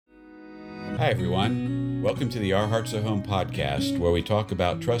Hi, everyone. Welcome to the Our Hearts at Home podcast, where we talk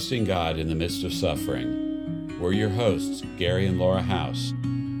about trusting God in the midst of suffering. We're your hosts, Gary and Laura House,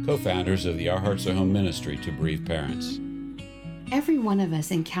 co-founders of the Our Hearts at Home ministry to bereaved parents. Every one of us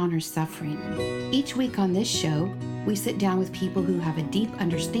encounters suffering. Each week on this show, we sit down with people who have a deep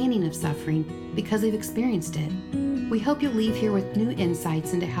understanding of suffering because they've experienced it. We hope you'll leave here with new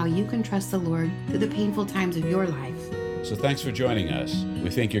insights into how you can trust the Lord through the painful times of your life. So thanks for joining us.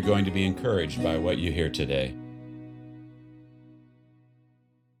 We think you're going to be encouraged by what you hear today.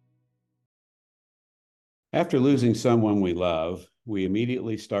 After losing someone we love, we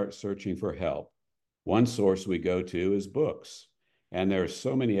immediately start searching for help. One source we go to is books, and there are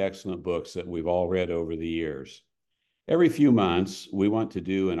so many excellent books that we've all read over the years. Every few months, we want to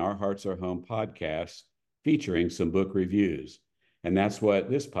do an Our Hearts Are Home podcast featuring some book reviews, and that's what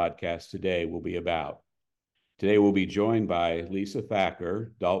this podcast today will be about. Today, we'll be joined by Lisa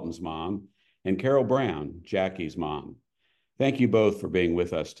Thacker, Dalton's mom, and Carol Brown, Jackie's mom. Thank you both for being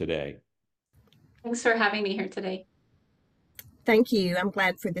with us today. Thanks for having me here today. Thank you. I'm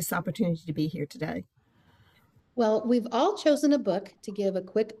glad for this opportunity to be here today. Well, we've all chosen a book to give a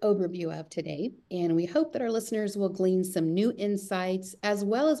quick overview of today, and we hope that our listeners will glean some new insights, as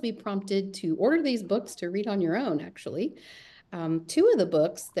well as be prompted to order these books to read on your own, actually. Two of the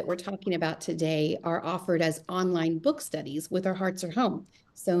books that we're talking about today are offered as online book studies with Our Hearts Are Home,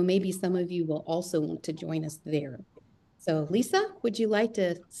 so maybe some of you will also want to join us there. So, Lisa, would you like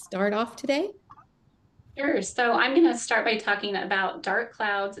to start off today? Sure. So I'm going to start by talking about Dark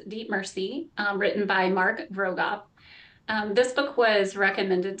Clouds, Deep Mercy, written by Mark Vroegop. This book was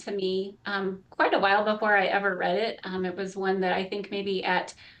recommended to me quite a while before I ever read it. It was one that I think maybe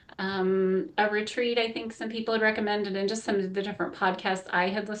at a retreat, I think some people had recommended, and just some of the different podcasts I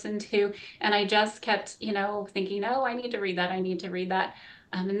had listened to. And I just kept, thinking, oh, I need to read that. I need to read that.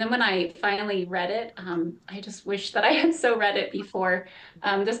 And then when I finally read it, I just wish that I had so read it before.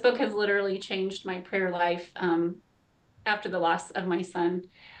 This book has literally changed my prayer life after the loss of my son.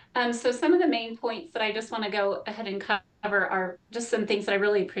 So some of the main points that I just want to go ahead and cover are just some things that I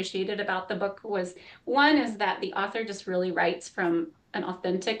really appreciated about the book. One is that the author just really writes from an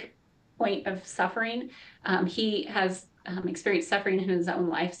authentic point of suffering. He has experienced suffering in his own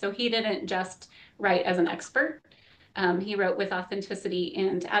life, so he didn't just write as an expert. He wrote with authenticity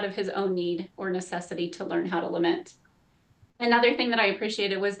and out of his own need or necessity to learn how to lament. Another thing that I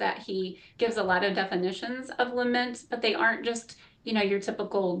appreciated was that he gives a lot of definitions of lament, but they aren't just, your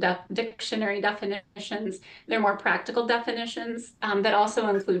typical dictionary definitions. They're more practical definitions that also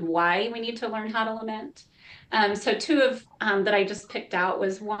include why we need to learn how to lament. So two of that I just picked out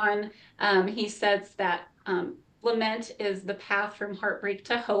was one, he says that lament is the path from heartbreak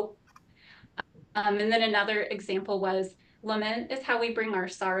to hope. And then another example was, lament is how we bring our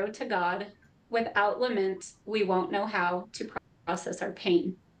sorrow to God. Without lament, we won't know how to process our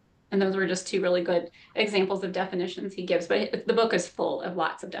pain. And those were just two really good examples of definitions he gives, but the book is full of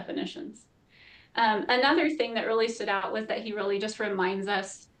lots of definitions. Another thing that really stood out was that he really just reminds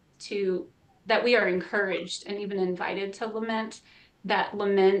us that we are encouraged and even invited to lament, that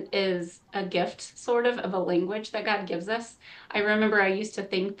lament is a gift sort of a language that God gives us. I remember I used to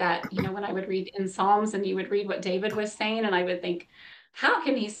think that, when I would read in Psalms and you would read what David was saying, and I would think, how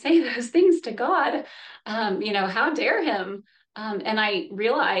can he say those things to God? How dare him? And I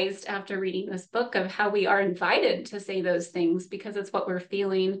realized after reading this book of how we are invited to say those things because it's what we're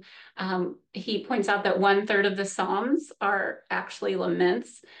feeling. He points out that 1/3 of the Psalms are actually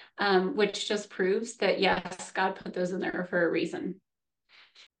laments, which just proves that, yes, God put those in there for a reason.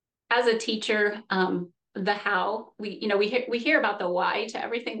 As a teacher, the how, we hear about the why to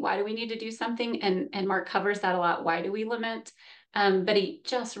everything. Why do we need to do something? And Mark covers that a lot. Why do we lament? But he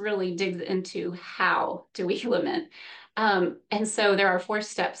just really digs into how do we lament. And so there are 4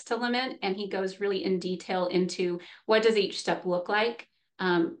 steps to lament, and he goes really in detail into what does each step look like?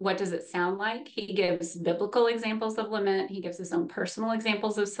 What does it sound like? He gives biblical examples of lament. He gives his own personal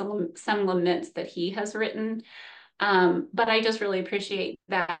examples of some laments that he has written. But I just really appreciate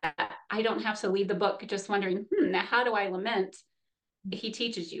that I don't have to leave the book just wondering, now how do I lament? He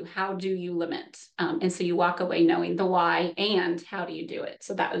teaches you, how do you lament? And so you walk away knowing the why and how do you do it.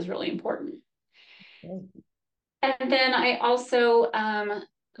 So that was really important. Okay. And then I also,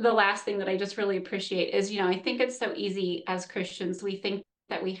 the last thing that I just really appreciate is, I think it's so easy as Christians, we think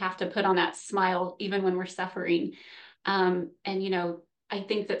that we have to put on that smile even when we're suffering. I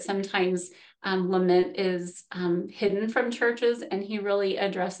think that sometimes lament is hidden from churches, and he really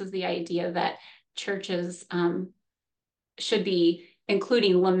addresses the idea that churches should be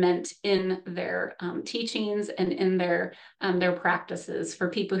including lament in their teachings and in their practices for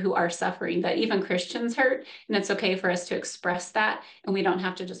people who are suffering, that even Christians hurt, and it's okay for us to express that, and we don't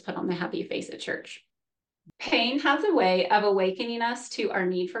have to just put on the happy face at church. Pain has a way of awakening us to our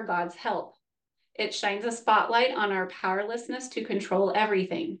need for God's help. It shines a spotlight on our powerlessness to control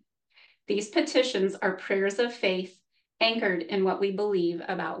everything. These petitions are prayers of faith anchored in what we believe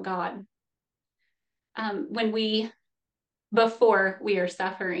about God. Before we are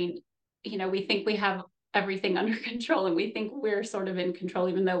suffering, we think we have everything under control, and we think we're sort of in control,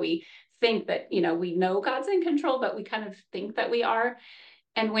 even though we think that, we know God's in control, but we kind of think that we are.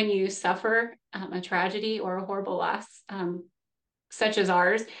 And when you suffer a tragedy or a horrible loss, such as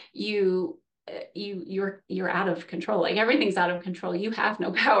ours, you're out of control. Like, everything's out of control. You have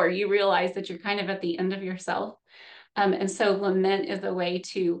no power. You realize that you're kind of at the end of yourself. And so lament is a way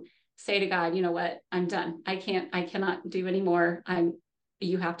to say to God, you know what, I'm done. I cannot do anymore.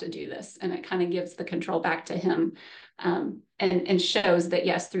 You have to do this. And it kind of gives the control back to him, and shows that,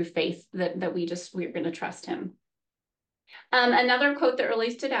 yes, through faith that we're going to trust him. Another quote that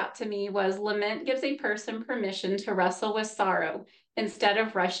really stood out to me was, lament gives a person permission to wrestle with sorrow instead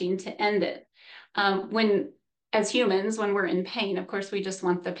of rushing to end it. As humans, when we're in pain, of course, we just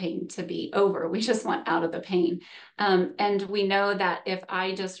want the pain to be over. We just want out of the pain. And we know that if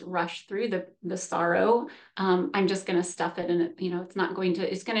I just rush through the sorrow, I'm just going to stuff it. And it's going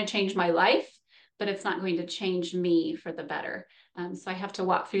to change my life, but it's not going to change me for the better. So I have to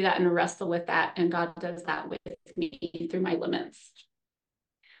walk through that and wrestle with that. And God does that with me through my laments.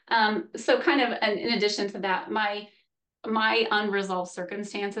 So kind of in addition to that, my unresolved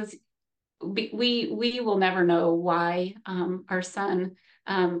circumstances, we will never know why our son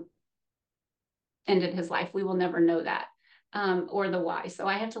ended his life. We will never know that, or the why. So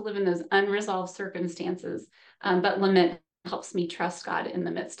I have to live in those unresolved circumstances, but lament helps me trust God in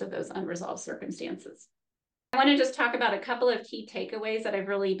the midst of those unresolved circumstances. I want to just talk about a couple of key takeaways that I've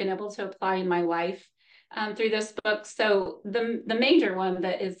really been able to apply in my life through this book. So the major one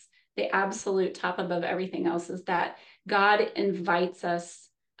that is the absolute top above everything else is that God invites us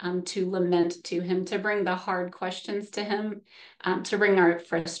to lament to him, to bring the hard questions to him, to bring our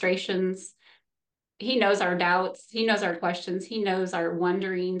frustrations. He knows our doubts. He knows our questions. He knows our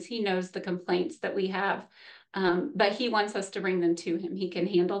wonderings. He knows the complaints that we have, but he wants us to bring them to him. He can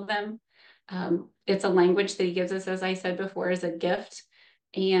handle them. It's a language that he gives us, as I said before, as a gift.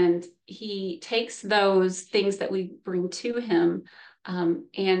 And he takes those things that we bring to him,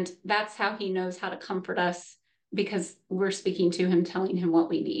 and that's how he knows how to comfort us, because we're speaking to him, telling him what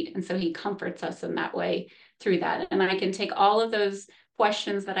we need. And so he comforts us in that way through that. And I can take all of those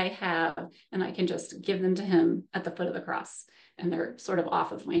questions that I have, and I can just give them to him at the foot of the cross, and they're sort of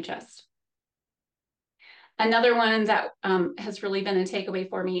off of my chest. Another one that has really been a takeaway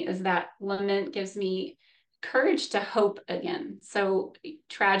for me is that lament gives me courage to hope again. So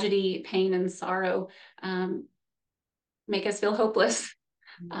tragedy, pain, and sorrow make us feel hopeless.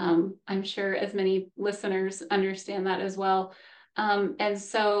 I'm sure as many listeners understand that as well. And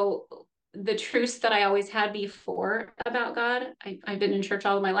so the truths that I always had before about God, I've been in church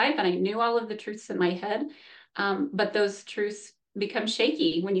all of my life, and I knew all of the truths in my head, but those truths become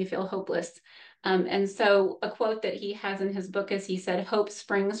shaky when you feel hopeless. And so a quote that he has in his book is, he said, "Hope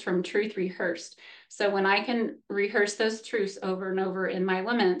springs from truth rehearsed." So when I can rehearse those truths over and over in my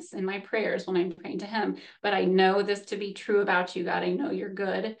laments, in my prayers, when I'm praying to him, but I know this to be true about you, God. I know you're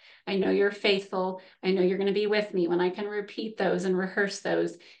good. I know you're faithful. I know you're going to be with me. When I can repeat those and rehearse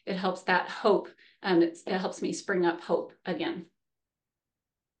those, it helps that hope. It helps me spring up hope again.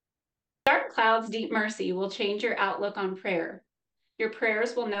 Dark clouds, deep mercy will change your outlook on prayer. Your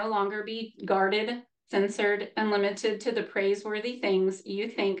prayers will no longer be guarded, censored, and limited to the praiseworthy things you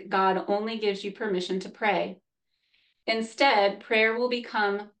think God only gives you permission to pray. Instead, prayer will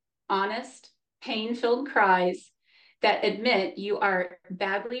become honest, pain-filled cries that admit you are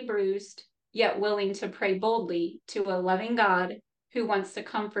badly bruised, yet willing to pray boldly to a loving God who wants to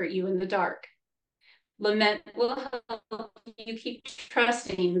comfort you in the dark. Lament will help you keep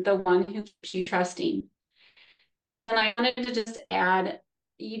trusting the one who keeps you trusting. And I wanted to just add,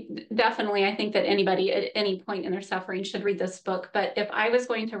 definitely, I think that anybody at any point in their suffering should read this book. But if I was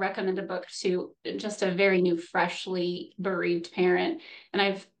going to recommend a book to just a very new, freshly bereaved parent, and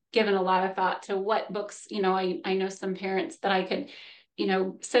I've given a lot of thought to what books, I know some parents that I could,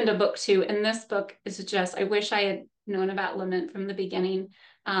 send a book to. And this book is just, I wish I had known about lament from the beginning,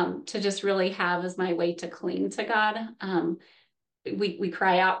 to just really have as my way to cling to God. We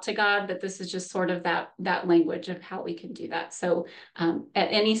cry out to God, but this is just sort of that language of how we can do that. So at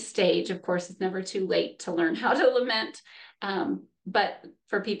any stage, of course, it's never too late to learn how to lament. But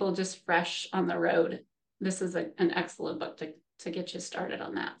for people just fresh on the road, this is an excellent book to get you started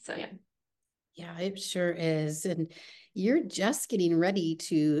on that. So yeah. Yeah, it sure is. And you're just getting ready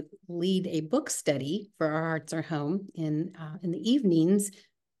to lead a book study for Our Hearts Are Home in the evenings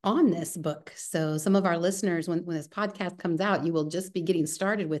on this book. So some of our listeners, when this podcast comes out, you will just be getting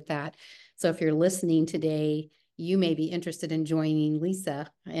started with that. So if you're listening today, you may be interested in joining Lisa.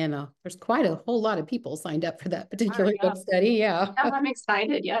 And there's quite a whole lot of people signed up for that particular book study. Yeah. I'm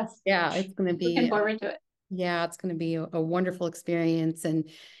excited. Yes. Yeah, it's going to be looking forward to it. Yeah, it's going to be a wonderful experience. And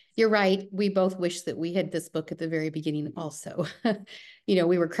you're right. We both wish that we had this book at the very beginning also.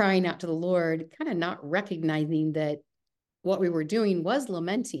 We were crying out to the Lord, kind of not recognizing that what we were doing was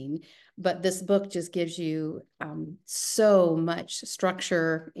lamenting, but this book just gives you so much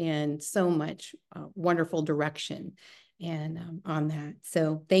structure and so much wonderful direction and on that.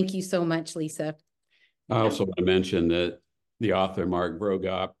 So thank you so much, Lisa. I also want to mention that the author, Mark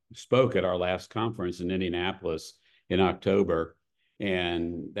Brogop, spoke at our last conference in Indianapolis in October.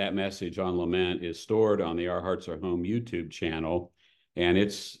 And that message on lament is stored on the Our Hearts Are Home YouTube channel. And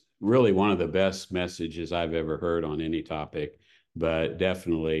it's really one of the best messages I've ever heard on any topic, but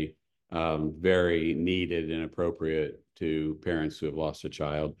definitely very needed and appropriate to parents who have lost a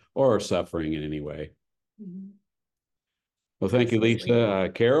child or are suffering in any way. Mm-hmm. Well, thank you, Lisa.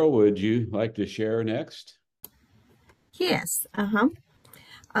 Carol, would you like to share next? Yes.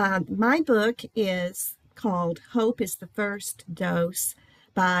 My book is called Hope is the First Dose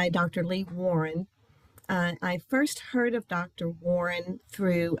by Dr. Lee Warren. I first heard of Dr. Warren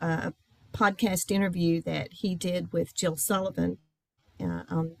through a podcast interview that he did with Jill Sullivan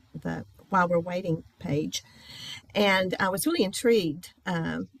on the While We're Waiting page. And I was really intrigued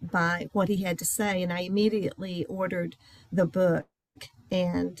by what he had to say, and I immediately ordered the book.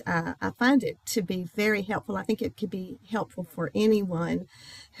 And I find it to be very helpful. I think it could be helpful for anyone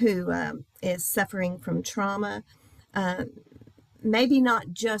who is suffering from trauma, maybe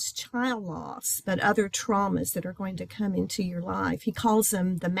not just child loss, but other traumas that are going to come into your life. He calls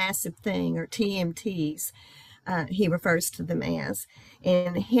them the massive thing, or TMTs. He refers to them as,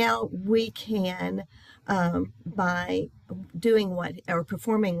 and how we can, by doing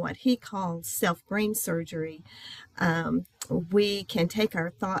performing what he calls self-brain surgery, we can take our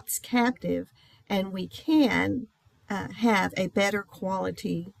thoughts captive, and we can have a better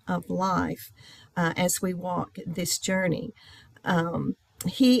quality of life as we walk this journey.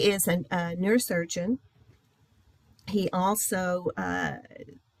 He is a neurosurgeon. He also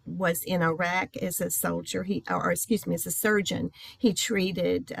was in Iraq as a soldier. As a surgeon. He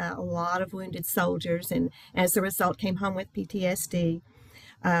treated a lot of wounded soldiers, and as a result came home with PTSD,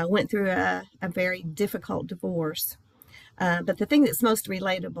 went through a very difficult divorce. But the thing that's most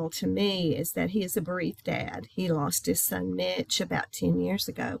relatable to me is that he is a bereaved dad. He lost his son Mitch about 10 years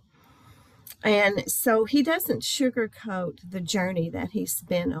ago. And so he doesn't sugarcoat the journey that he's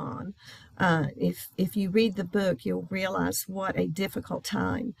been on. If you read the book, you'll realize what a difficult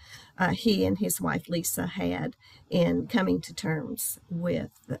time he and his wife Lisa had in coming to terms with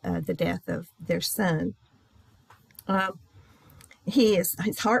the death of their son. He's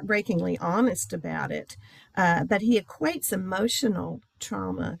heartbreakingly honest about it, but he equates emotional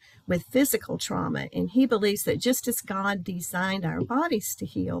trauma with physical trauma, and he believes that just as God designed our bodies to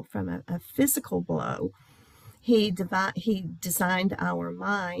heal from a physical blow, he designed our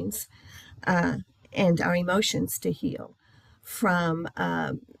minds and our emotions to heal from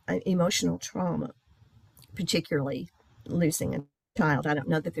emotional trauma, particularly losing a child. I don't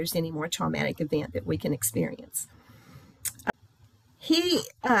know that there's any more traumatic event that we can experience. He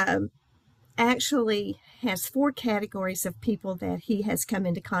actually has 4 categories of people that he has come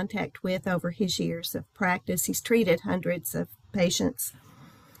into contact with over his years of practice. He's treated hundreds of patients.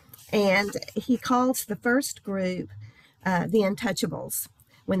 And he calls the first group the untouchables.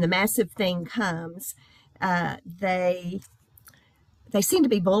 When the massive thing comes, they seem to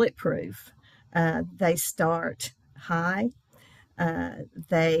be bulletproof. They start high.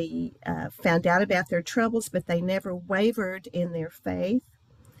 They found out about their troubles, but they never wavered in their faith,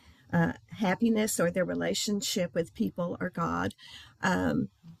 happiness, or their relationship with people or God.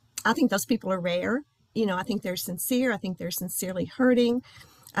 I think those people are rare. I think they're sincere. I think they're sincerely hurting.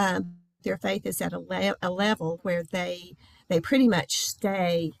 Their faith is at a level where they pretty much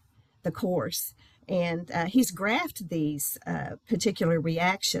stay the course. And he's graphed these particular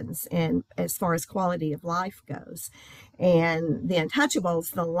reactions, and as far as quality of life goes. And the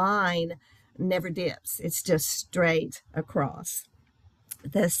untouchables, the line never dips. It's just straight across.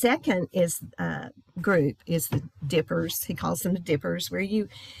 The second group is the dippers. He calls them the dippers, where you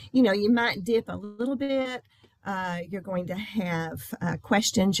might dip a little bit, You're going to have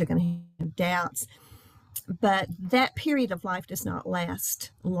questions. You're going to have doubts. But that period of life does not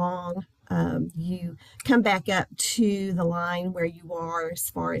last long. You come back up to the line where you are as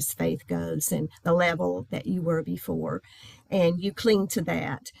far as faith goes and the level that you were before, and you cling to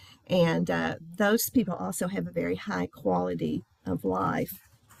that. And those people also have a very high quality of life.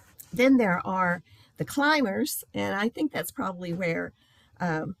 Then there are the climbers, and I think that's probably where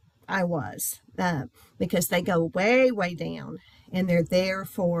I was, because they go way, way down, and they're there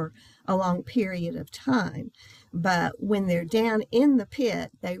for a long period of time. But when they're down in the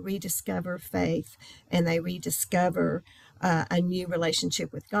pit, they rediscover faith, and they rediscover a new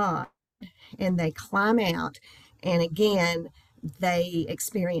relationship with God, and they climb out, and again, they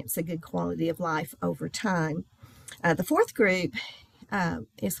experience a good quality of life over time. The fourth group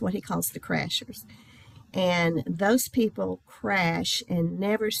is what he calls the crashers. And those people crash and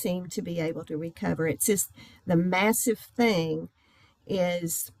never seem to be able to recover. It's just the massive thing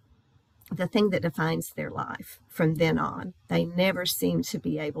is the thing that defines their life from then on. They never seem to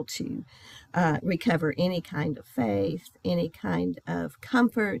be able to recover any kind of faith, any kind of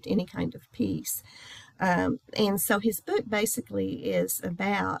comfort, any kind of peace. And so his book basically is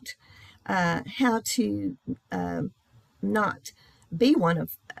about how to not be one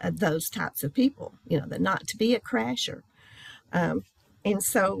of those types of people, not to be a crasher. And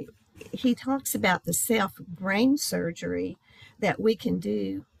so he talks about the self-brain surgery that we can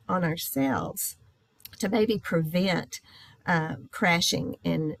do on ourselves to maybe prevent crashing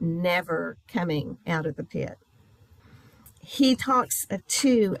and never coming out of the pit. He talks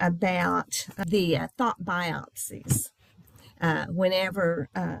too about the thought biopsies. Whenever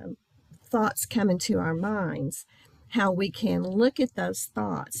thoughts come into our minds, how we can look at those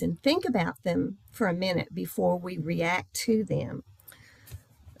thoughts and think about them for a minute before we react to them.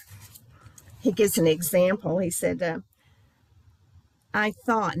 He gives an example. He said, I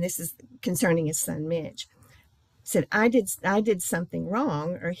thought, and this is concerning his son Mitch, said, I did something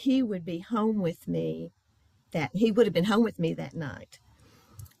wrong, or he would be home with me, he would have been home with me that night.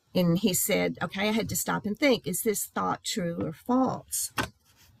 And he said, okay, I had to stop and think, is this thought true or false?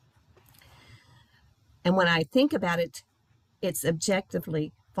 And when I think about it, it's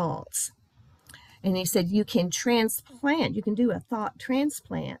objectively false. And he said, you can do a thought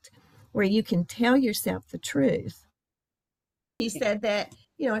transplant where you can tell yourself the truth. He said that,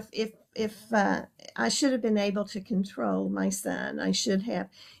 if I should have been able to control my son, I should have,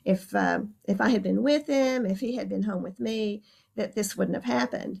 if I had been with him, if he had been home with me, that this wouldn't have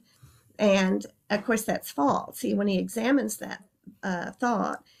happened. And of course, that's false. When he examines that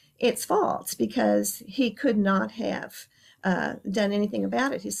thought, it's false, because he could not have done anything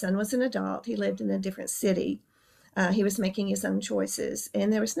about it. His son was an adult. He lived in a different city. He was making his own choices,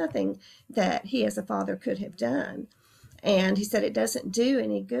 and there was nothing that he as a father could have done. And he said it doesn't do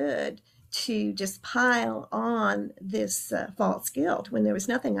any good to just pile on this false guilt when there was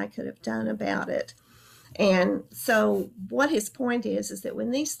nothing I could have done about it. And so what his point is that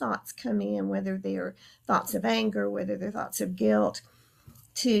when these thoughts come in, whether they're thoughts of anger, whether they're thoughts of guilt,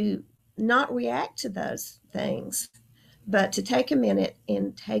 to not react to those things, but to take a minute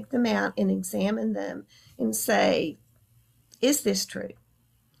and take them out and examine them and say, is this true?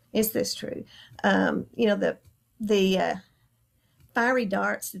 Is this true? The fiery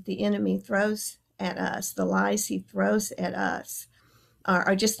darts that the enemy throws at us, the lies he throws at us,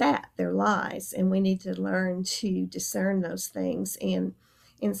 are just that. They're lies. And we need to learn to discern those things and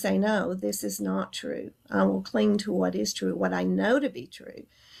say, no, this is not true. I will cling to what is true, what I know to be true.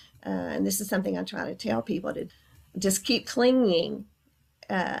 And this is something I try to tell people, to just keep clinging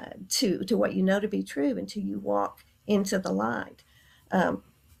to what you know to be true until you walk into the light.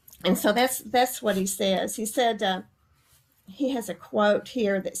 And so that's what he says. He said, he has a quote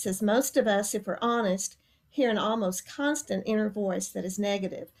here that says, most of us, if we're honest, hear an almost constant inner voice that is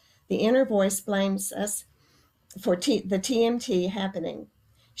negative. The inner voice blames us for the TMT happening,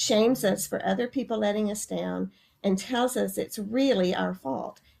 shames us for other people letting us down, and tells us it's really our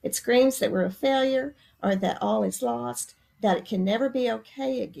fault. It screams that we're a failure, or that all is lost, that it can never be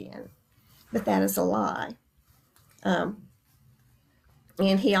okay again. But that is a lie.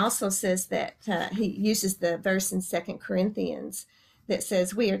 And he also says that he uses the verse in 2 Corinthians that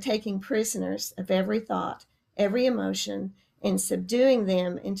says, we are taking prisoners of every thought, every emotion, and subduing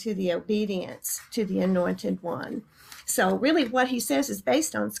them into the obedience to the Anointed One. So really what he says is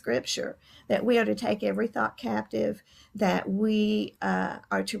based on Scripture, that we are to take every thought captive, that we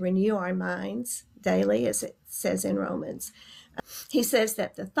are to renew our minds daily, as it says in Romans. He says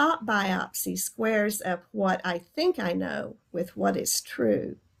that the thought biopsy squares up what I think I know with what is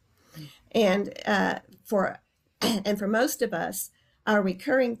true. And for And for most of us, our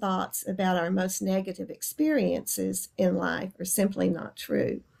recurring thoughts about our most negative experiences in life are simply not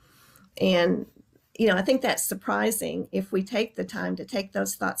true. And, I think that's surprising if we take the time to take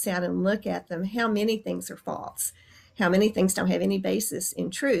those thoughts out and look at them, how many things are false, how many things don't have any basis in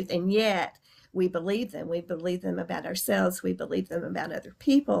truth. And yet we believe them. We believe them about ourselves. We believe them about other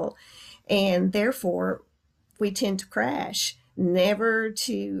people. And therefore, we tend to crash, never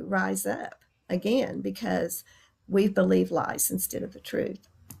to rise up again, because we believe lies instead of the truth.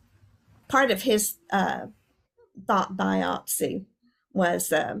 Part of his thought biopsy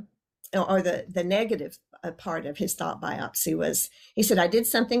was, or the negative part of his thought biopsy was, he said, I did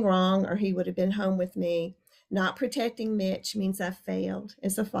something wrong, or he would have been home with me. Not protecting Mitch means I failed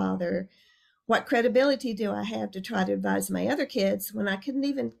as a father. What credibility do I have to try to advise my other kids when I couldn't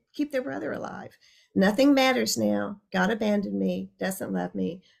even keep their brother alive? Nothing matters now. God abandoned me, doesn't love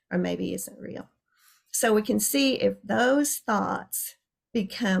me, or maybe isn't real. So we can see if those thoughts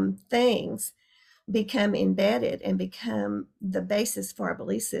become things, become embedded, and become the basis for our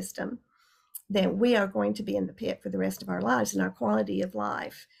belief system, then we are going to be in the pit for the rest of our lives, and our quality of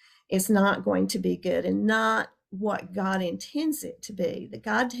life is not going to be good and not what God intends it to be. That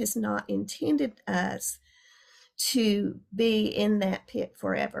God has not intended us to be in that pit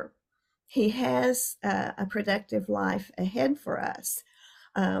forever. He has a productive life ahead for us.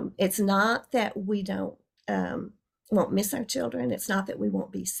 It's not that we won't miss our children. It's not that we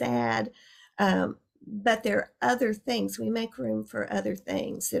won't be sad. But there are other things. We make room for other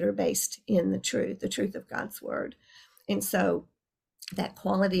things that are based in the truth of God's word. And so that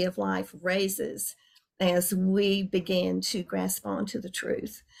quality of life raises as we begin to grasp onto the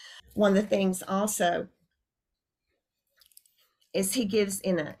truth. One of the things also is he gives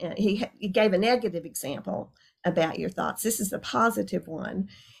he gave a negative example about your thoughts. This is a positive one.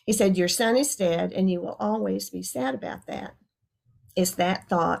 He said, your son is dead and you will always be sad about that. Is that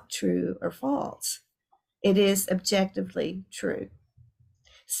thought true or false? It is objectively true.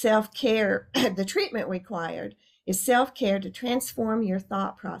 Self-care, the treatment required is self-care to transform your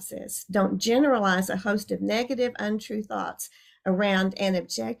thought process. Don't generalize a host of negative, untrue thoughts around an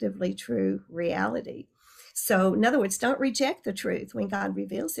objectively true reality. So, in other words, don't reject the truth when God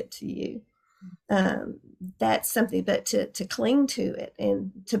reveals it to you. That's something, but to cling to it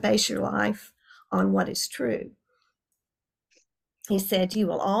and to base your life on what is true. He said, you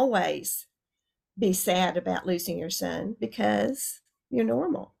will always be sad about losing your son because you're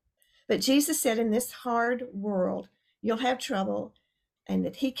normal. But Jesus said, in this hard world, you'll have trouble, and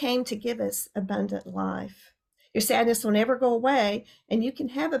that he came to give us abundant life. Your sadness will never go away, and you can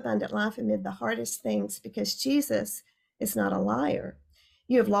have abundant life amid the hardest things because Jesus is not a liar.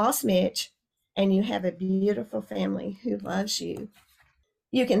 You have lost Mitch, and you have a beautiful family who loves you.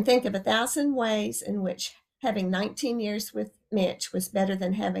 You can think of 1,000 ways in which having 19 years with Mitch was better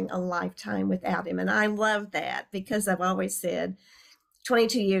than having a lifetime without him. And I love that because I've always said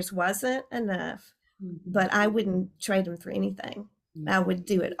 22 years wasn't enough, but I wouldn't trade him for anything. I would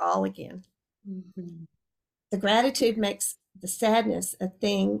do it all again. The gratitude makes the sadness a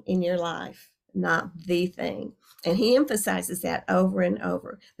thing in your life, not the thing. And he emphasizes that over and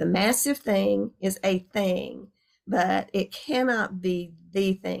over. The massive thing is a thing, but it cannot be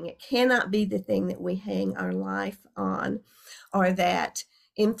the thing. It cannot be the thing that we hang our life on or that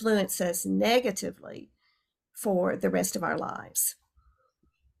influence us negatively for the rest of our lives.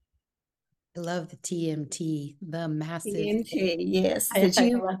 I love the TMT, the massive. TMT, yes. I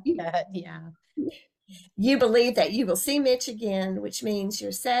love that, yeah. You believe that you will see Mitch again, which means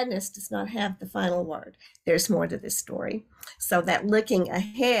your sadness does not have the final word. There's more to this story. So that looking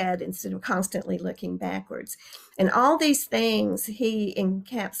ahead instead of constantly looking backwards. And all these things he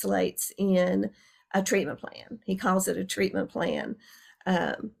encapsulates in a treatment plan. He calls it a treatment plan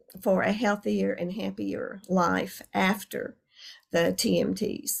for a healthier and happier life after the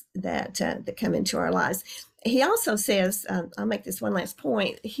TMTs that come into our lives. He also says, I'll make this one last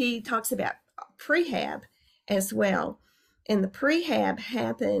point, he talks about prehab as well. And the prehab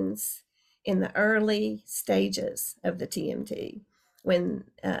happens in the early stages of the TMT when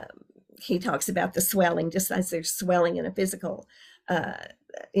he talks about the swelling, just as there's swelling in a physical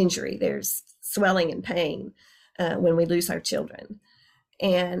injury, there's swelling and pain when we lose our children.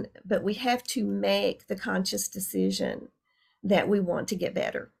 But we have to make the conscious decision that we want to get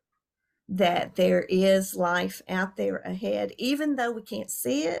better, that there is life out there ahead, even though we can't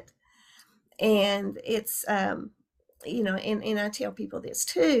see it. And it's, and I tell people this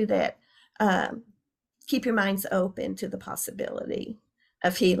too, that keep your minds open to the possibility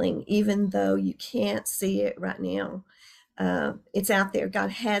of healing, even though you can't see it right now. It's out there.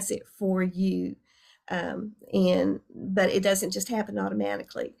 God has it for you. But it doesn't just happen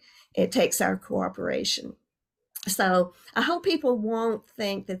automatically. It takes our cooperation. So I hope people won't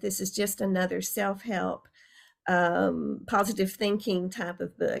think that this is just another self-help, positive thinking type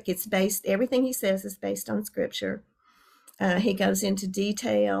of book. It's based, everything he says is based on scripture. He goes into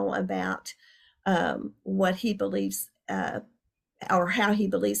detail about what he believes, or how he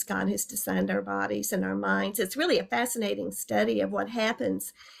believes God has designed our bodies and our minds. It's really a fascinating study of what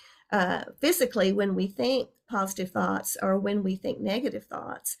happens physically when we think positive thoughts or when we think negative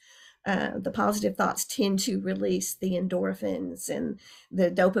thoughts. The positive thoughts tend to release the endorphins and the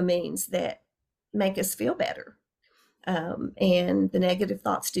dopamines that make us feel better. And the negative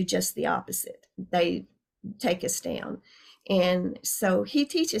thoughts do just the opposite. They take us down. And so he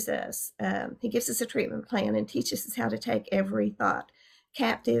teaches us, he gives us a treatment plan and teaches us how to take every thought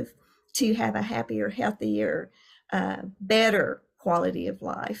captive to have a happier, healthier, better quality of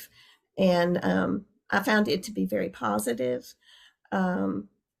life. And I found it to be very positive,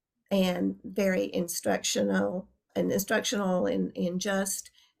 and very instructional and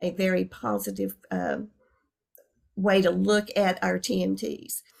just a very positive way to look at our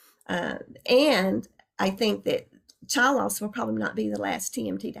TMTs. And I think that child loss will probably not be the last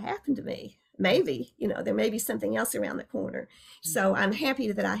TMT to happen to me. Maybe, there may be something else around the corner. So I'm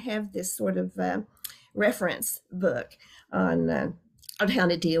happy that I have this sort of reference book on how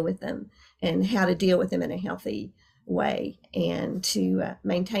to deal with them and how to deal with them in a healthy way, and to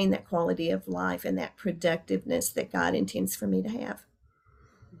maintain that quality of life and that productiveness that God intends for me to have.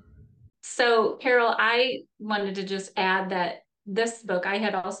 So, Carol, I wanted to just add that this book, I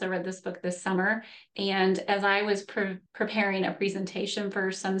had also read this book this summer. And as I was preparing a presentation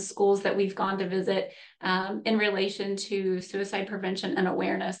for some schools that we've gone to visit in relation to suicide prevention and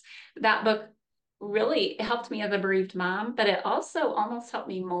awareness, that book really helped me as a bereaved mom, but it also almost helped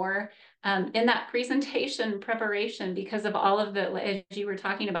me more in that presentation preparation because of all of the, as you were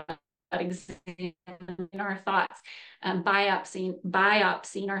talking about, examining our thoughts,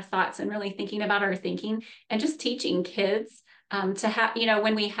 biopsying our thoughts and really thinking about our thinking, and just teaching kids to have,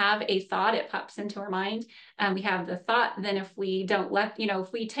 when we have a thought, it pops into our mind, we have the thought, then if we don't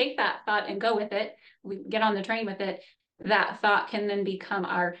if we take that thought and go with it, we get on the train with it, that thought can then become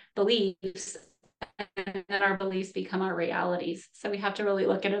our beliefs, and then our beliefs become our realities. So we have to really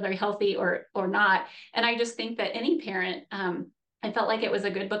look at, are they healthy or not? And I just think that any parent, I felt like it was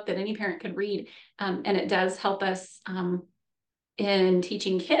a good book that any parent could read, and it does help us in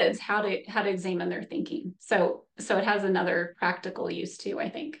teaching kids how to examine their thinking. So it has another practical use too, I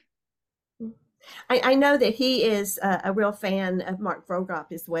think. I know that he is a real fan of Mark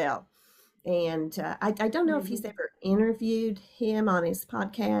Vroegop as well. And I don't know if he's ever interviewed him on his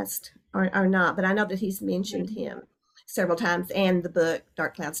podcast or not, but I know that he's mentioned him several times, and the book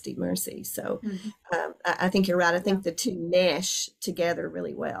Dark Clouds, Deep Mercy. So I think you're right. I think the two mesh together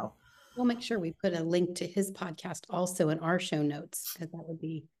really well. We'll make sure we put a link to his podcast also in our show notes, because that would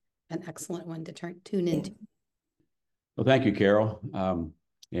be an excellent one to tune into. Well, thank you, Carol,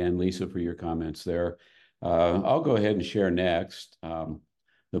 and Lisa, for your comments there. I'll go ahead and share next.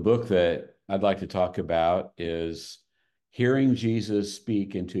 The book that I'd like to talk about is Hearing Jesus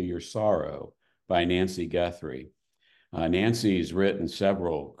Speak into Your Sorrow by Nancy Guthrie. Nancy's written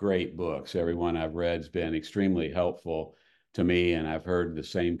several great books. Every one I've read has been extremely helpful to me, and I've heard the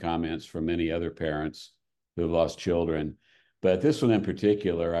same comments from many other parents who have lost children. But this one in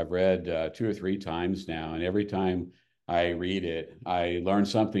particular, I've read 2 or 3 times now, and every time I read it, I learn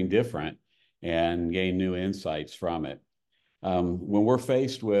something different and gain new insights from it. When we're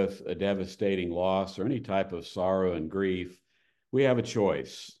faced with a devastating loss or any type of sorrow and grief, we have a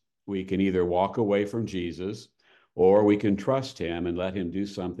choice. We can either walk away from Jesus, or we can trust him and let him do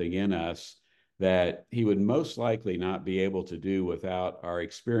something in us that he would most likely not be able to do without our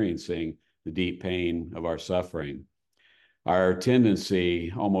experiencing the deep pain of our suffering. Our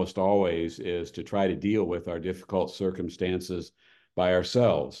tendency almost always is to try to deal with our difficult circumstances by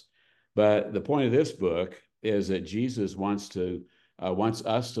ourselves. But the point of this book is that Jesus wants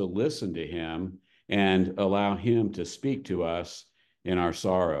us to listen to him and allow him to speak to us in our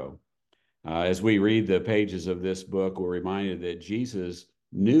sorrow. As we read the pages of this book, we're reminded that Jesus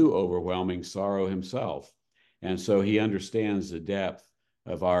knew overwhelming sorrow himself, and so he understands the depth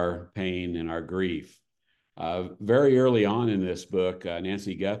of our pain and our grief. Very early on in this book,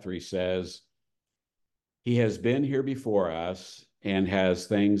 Nancy Guthrie says, he has been here before us and has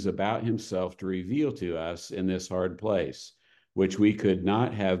things about himself to reveal to us in this hard place, which we could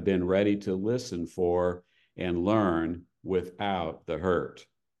not have been ready to listen for and learn without the hurt.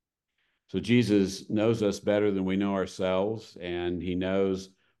 So Jesus knows us better than we know ourselves, and he knows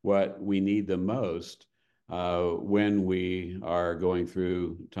what we need the most when we are going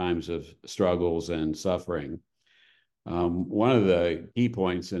through times of struggles and suffering. One of the key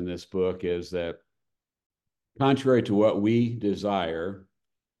points in this book is that, contrary to what we desire,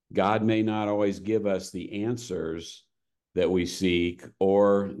 God may not always give us the answers that we seek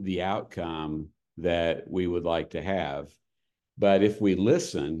or the outcome that we would like to have. But if we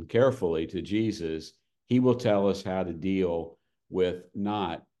listen carefully to Jesus, he will tell us how to deal with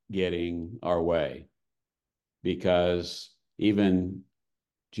not getting our way. Because even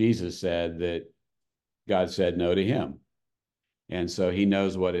Jesus said that God said no to him. And so he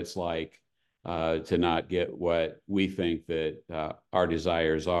knows what it's like to not get what we think that our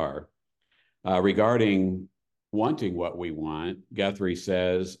desires are. Regarding wanting what we want, Guthrie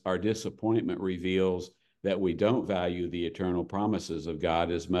says, our disappointment reveals that we don't value the eternal promises of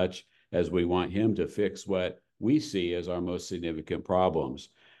God as much as we want him to fix what we see as our most significant problems.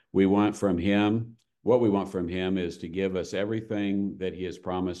 What we want from him is to give us everything that he has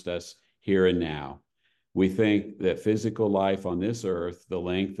promised us here and now. We think that physical life on this earth, the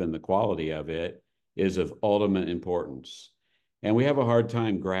length and the quality of it, is of ultimate importance. And we have a hard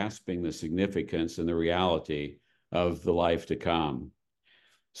time grasping the significance and the reality of the life to come.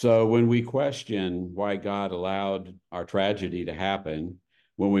 So when we question why God allowed our tragedy to happen,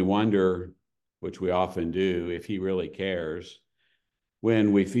 when we wonder, which we often do, if he really cares,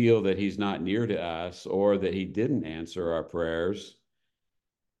 when we feel that he's not near to us or that he didn't answer our prayers,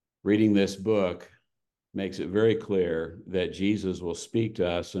 reading this book makes it very clear that Jesus will speak to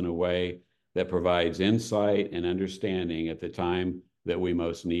us in a way that provides insight and understanding at the time that we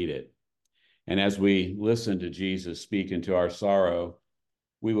most need it. And as we listen to Jesus speak into our sorrow,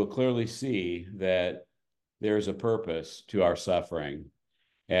 we will clearly see that there is a purpose to our suffering.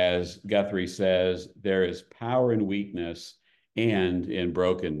 As Guthrie says, there is power in weakness and in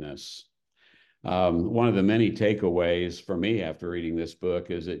brokenness. One of the many takeaways for me after reading this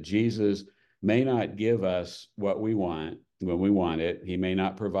book is that Jesus may not give us what we want when we want it. He may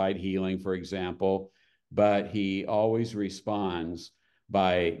not provide healing, for example, but he always responds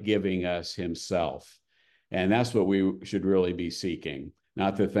by giving us himself. And that's what we should really be seeking,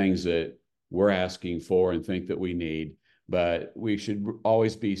 not the things that we're asking for and think that we need, but we should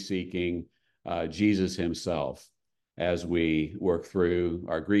always be seeking Jesus himself as we work through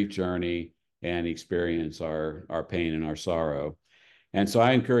our grief journey and experience our pain and our sorrow. And so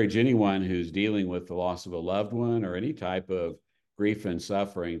I encourage anyone who's dealing with the loss of a loved one or any type of grief and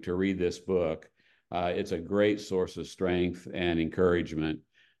suffering to read this book. It's a great source of strength and encouragement.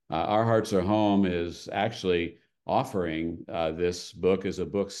 Our Hearts Are Home is actually offering this book as a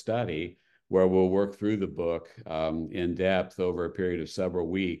book study where we'll work through the book in depth over a period of several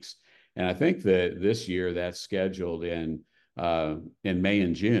weeks. And I think that this year that's scheduled in May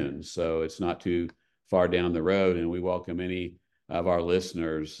and June. So it's not too far down the road. And we welcome any of our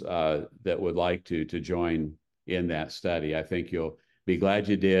listeners that would like to join in that study. I think you'll be glad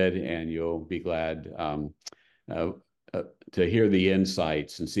you did, and you'll be glad to hear the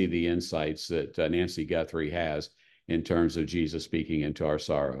insights and see the insights that Nancy Guthrie has in terms of Jesus speaking into our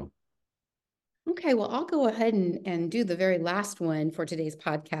sorrow. Okay, well, I'll go ahead and do the very last one for today's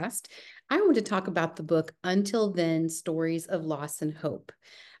podcast. I want to talk about the book Until Then, Stories of Loss and Hope.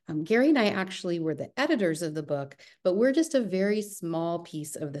 Gary and I actually were the editors of the book, but we're just a very small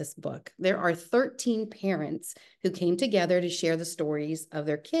piece of this book. There are 13 parents who came together to share the stories of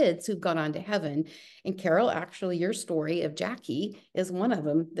their kids who've gone on to heaven. And Carol, actually, your story of Jackie is one of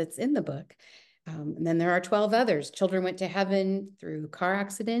them that's in the book. And then there are 12 others. Children went to heaven through car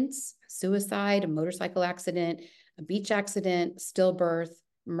accidents, suicide, a motorcycle accident, a beach accident, stillbirth,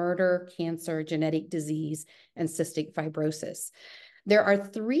 murder, cancer, genetic disease, and cystic fibrosis. There are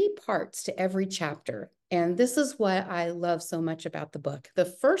 3 parts to every chapter, and this is what I love so much about the book. The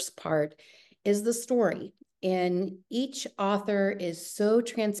first part is the story, and each author is so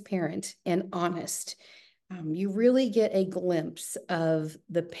transparent and honest. You really get a glimpse of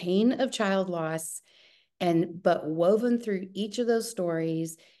the pain of child loss, but woven through each of those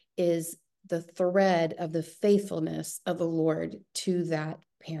stories is the thread of the faithfulness of the Lord to that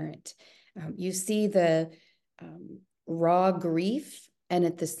parent. You see the raw grief, and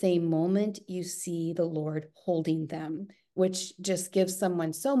at the same moment, you see the Lord holding them, which just gives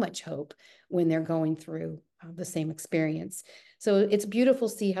someone so much hope when they're going through the same experience. So it's beautiful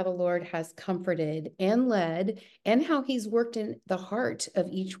to see how the Lord has comforted and led, and how he's worked in the heart of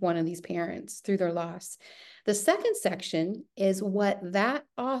each one of these parents through their loss. The second section is what that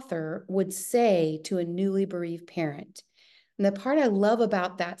author would say to a newly bereaved parent. And the part I love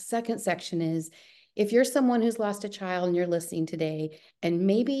about that second section is If you're someone who's lost a child and you're listening today, and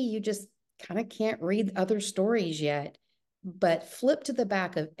maybe you just kind of can't read other stories yet, but flip to the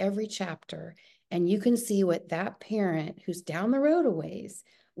back of every chapter and you can see what that parent who's down the road a ways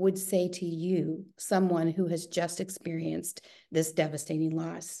would say to you, someone who has just experienced this devastating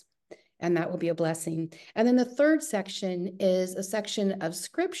loss. And that will be a blessing. And then the third section is a section of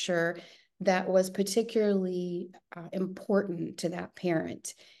scripture that was particularly important to that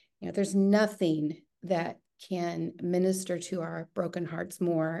parent. You know, there's nothing that can minister to our broken hearts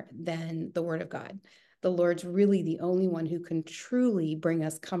more than the Word of God. The Lord's really the only one who can truly bring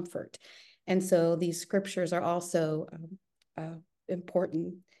us comfort. And so these scriptures are also an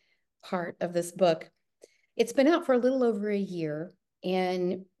important part of this book. It's been out for a little over a year.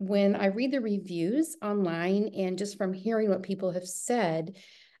 And when I read the reviews online and just from hearing what people have said,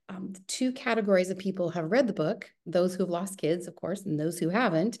 two categories of people have read the book, those who've lost kids, of course, and those who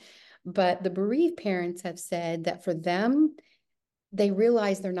haven't. But the bereaved parents have said that for them, they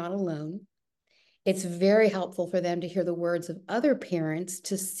realize they're not alone. It's very helpful for them to hear the words of other parents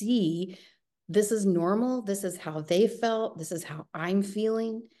to see this is normal, this is how they felt, this is how I'm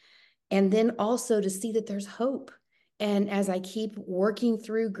feeling. And then also to see that there's hope. And as I keep working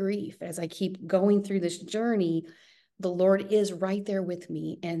through grief, as I keep going through this journey, the Lord is right there with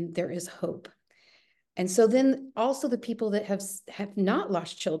me and there is hope. And so then also the people that have not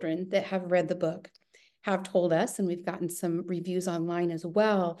lost children that have read the book have told us, and we've gotten some reviews online as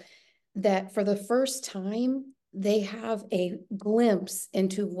well, that for the first time, they have a glimpse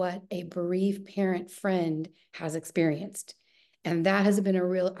into what a bereaved parent friend has experienced. And that has been a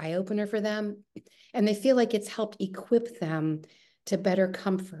real eye-opener for them. And they feel like it's helped equip them to better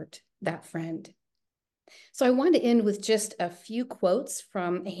comfort that friend. So I want to end with just a few quotes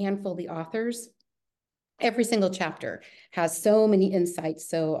from a handful of the authors. Every single chapter has so many insights,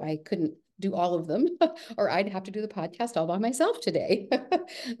 so I couldn't do all of them, or I'd have to do the podcast all by myself today.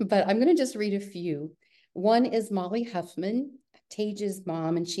 But I'm going to just read a few. One is Molly Huffman, Tage's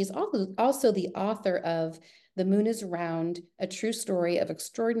mom, and she's also the author of The Moon is Round, A True Story of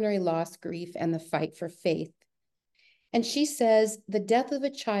Extraordinary Loss, Grief, and the Fight for Faith. And she says, the death of a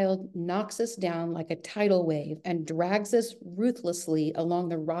child knocks us down like a tidal wave and drags us ruthlessly along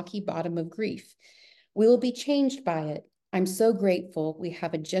the rocky bottom of grief. We will be changed by it. I'm so grateful we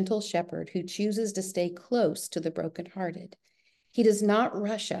have a gentle shepherd who chooses to stay close to the brokenhearted. He does not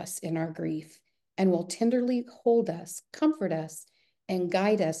rush us in our grief and will tenderly hold us, comfort us, and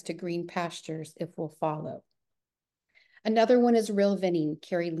guide us to green pastures if we'll follow. Another one is Real Vinning,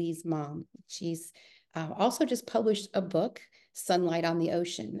 Carrie Lee's mom. She's also just published a book, Sunlight on the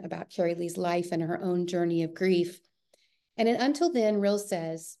Ocean, about Carrie Lee's life and her own journey of grief. And until then, Real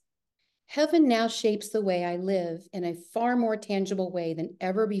says, heaven now shapes the way I live in a far more tangible way than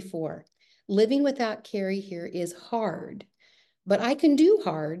ever before. Living without Carrie here is hard, but I can do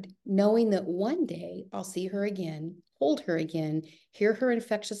hard knowing that one day I'll see her again, hold her again, hear her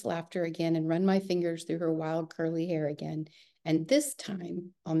infectious laughter again, and run my fingers through her wild curly hair again. And this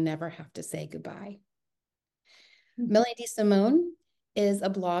time I'll never have to say goodbye. Melanie DeSimone is a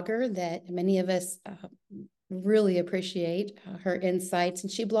blogger that many of us really appreciate her insights,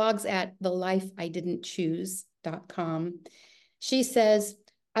 and she blogs at thelifeididn'tchoose.com. She says,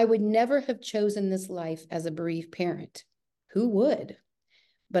 I would never have chosen this life as a bereaved parent. Who would?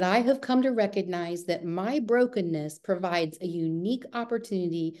 But I have come to recognize that my brokenness provides a unique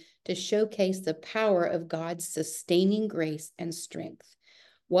opportunity to showcase the power of God's sustaining grace and strength.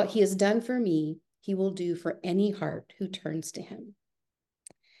 What he has done for me, he will do for any heart who turns to him.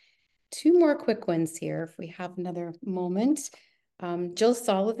 Two more quick ones here if we have another moment. Jill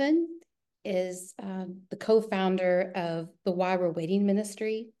Sullivan is the co-founder of the Why We're Waiting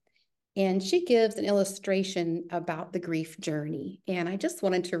Ministry, and she gives an illustration about the grief journey. And I just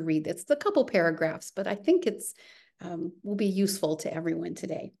wanted to read this. It's a couple paragraphs, but I think it's will be useful to everyone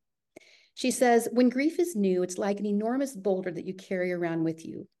today. She says, when grief is new, it's like an enormous boulder that you carry around with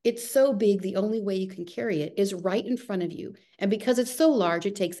you. It's so big, the only way you can carry it is right in front of you. And because it's so large,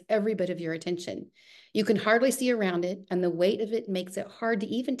 it takes every bit of your attention. You can hardly see around it, and the weight of it makes it hard to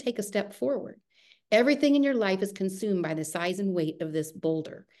even take a step forward. Everything in your life is consumed by the size and weight of this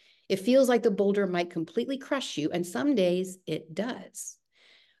boulder. It feels like the boulder might completely crush you, and some days it does.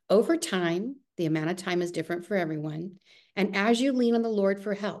 Over time, the amount of time is different for everyone, and as you lean on the Lord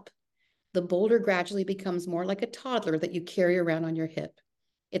for help, the boulder gradually becomes more like a toddler that you carry around on your hip.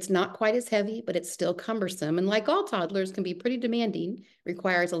 It's not quite as heavy, but it's still cumbersome. And like all toddlers, can be pretty demanding,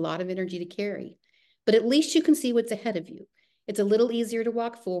 requires a lot of energy to carry. But at least you can see what's ahead of you. It's a little easier to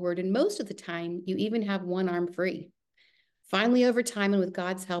walk forward, and most of the time, you even have one arm free. Finally, over time and with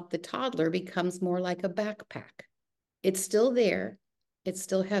God's help, the toddler becomes more like a backpack. It's still there. It's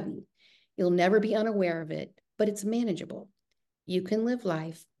still heavy. You'll never be unaware of it, but it's manageable. You can live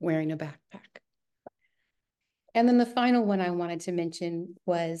life wearing a backpack. And then the final one I wanted to mention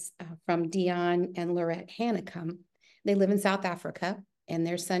was from Dion and Lorette Hanekom. They live in South Africa, and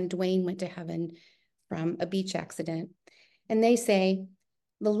their son Dwayne went to heaven from a beach accident. And they say,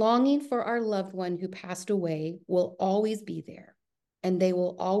 the longing for our loved one who passed away will always be there, and they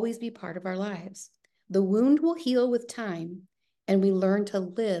will always be part of our lives. The wound will heal with time, and we learn to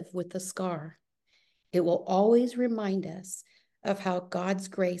live with the scar. It will always remind us of how God's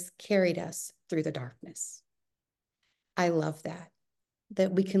grace carried us through the darkness. I love that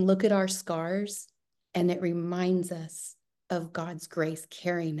we can look at our scars and it reminds us of God's grace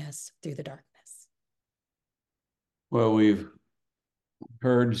carrying us through the darkness. Well, we've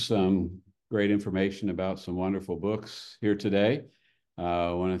heard some great information about some wonderful books here today.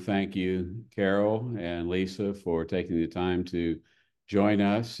 I want to thank you, Carol and Lisa, for taking the time to join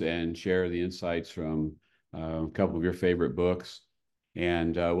us and share the insights from a couple of your favorite books.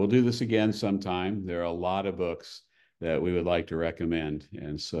 And we'll do this again sometime. There are a lot of books that we would like to recommend.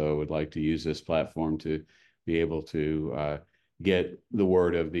 And so would like to use this platform to be able to get the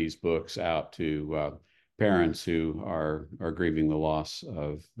word of these books out to parents who are grieving the loss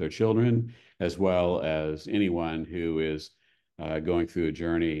of their children, as well as anyone who is going through a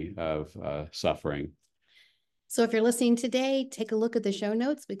journey of suffering. So if you're listening today, take a look at the show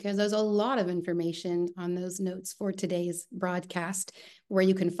notes because there's a lot of information on those notes for today's broadcast where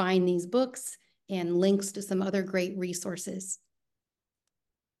you can find these books and links to some other great resources.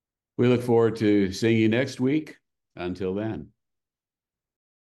 We look forward to seeing you next week. Until then.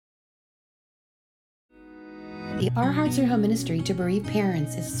 The Our Hearts Are Home ministry to bereaved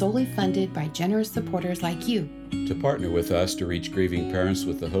parents is solely funded by generous supporters like you. To partner with us to reach grieving parents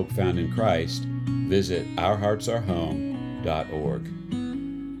with the hope found in Christ, visit ourheartsarehome.org.